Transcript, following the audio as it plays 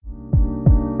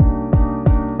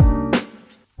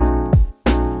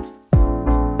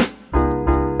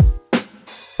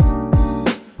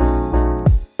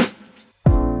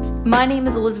My name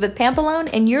is Elizabeth Pampalone,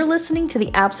 and you're listening to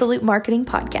the Absolute Marketing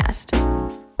Podcast.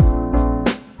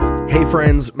 Hey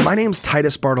friends, my name's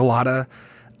Titus Bartolotta.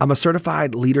 I'm a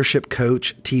certified leadership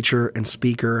coach, teacher, and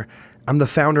speaker. I'm the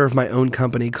founder of my own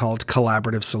company called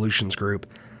Collaborative Solutions Group.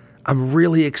 I'm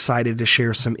really excited to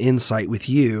share some insight with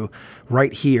you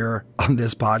right here on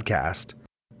this podcast.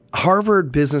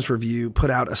 Harvard Business Review put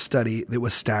out a study that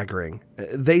was staggering.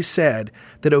 They said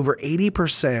that over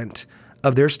 80%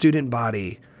 of their student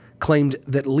body claimed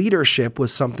that leadership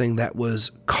was something that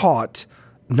was caught,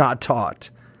 not taught.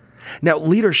 Now,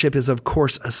 leadership is, of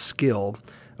course, a skill,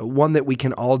 one that we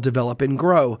can all develop and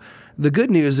grow. The good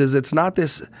news is it's not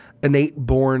this innate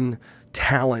born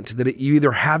talent that you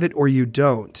either have it or you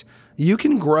don't. You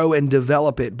can grow and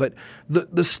develop it, but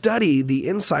the study, the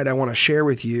insight I want to share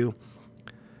with you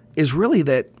is really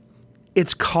that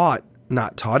it's caught,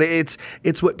 not taught. It's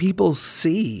what people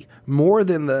see more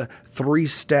than the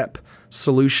 3-step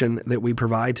solution that we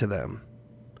provide to them.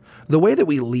 The way that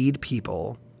we lead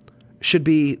people should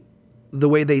be the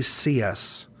way they see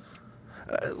us.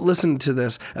 Listen to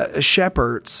this.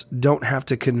 Shepherds don't have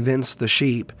to convince the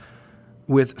sheep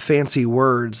with fancy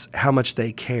words how much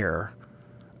they care.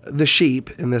 The sheep,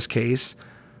 in this case,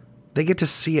 they get to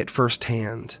see it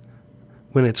firsthand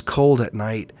when it's cold at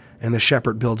night and the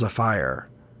shepherd builds a fire.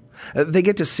 They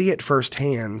get to see it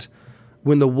firsthand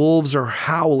when the wolves are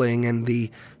howling and the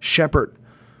shepherd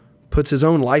puts his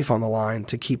own life on the line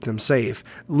to keep them safe.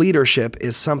 Leadership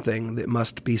is something that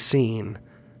must be seen.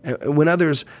 When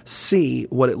others see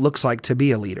what it looks like to be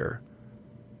a leader,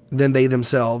 then they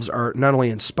themselves are not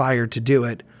only inspired to do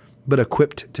it, but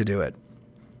equipped to do it.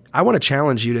 I want to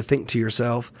challenge you to think to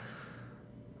yourself,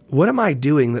 what am I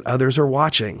doing that others are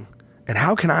watching? And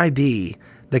how can I be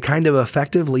the kind of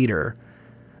effective leader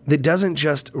that doesn't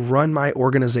just run my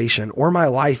organization or my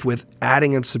life with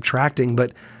adding and subtracting,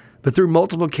 but through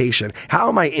multiplication? How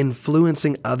am I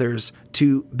influencing others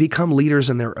to become leaders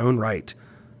in their own right?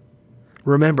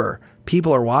 Remember,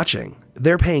 people are watching.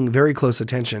 They're paying very close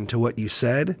attention to what you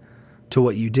said, to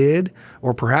what you did,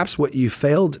 or perhaps what you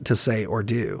failed to say or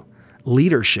do.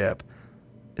 Leadership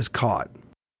is caught.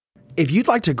 If you'd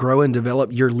like to grow and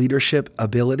develop your leadership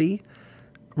ability,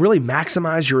 really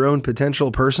maximize your own potential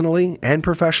personally and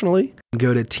professionally,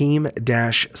 go to team-csg.com.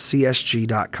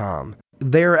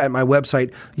 There at my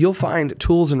website, you'll find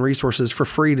tools and resources for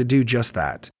free to do just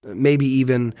that. Maybe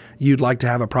even you'd like to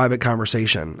have a private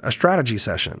conversation, a strategy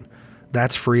session.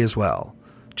 That's free as well.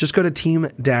 Just go to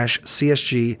team-csg.com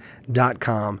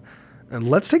and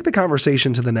let's take the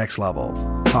conversation to the next level.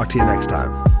 Talk to you next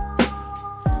time.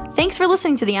 Thanks for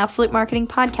listening to the Absolute Marketing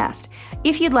Podcast.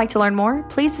 If you'd like to learn more,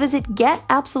 please visit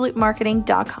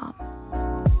getabsolutemarketing.com.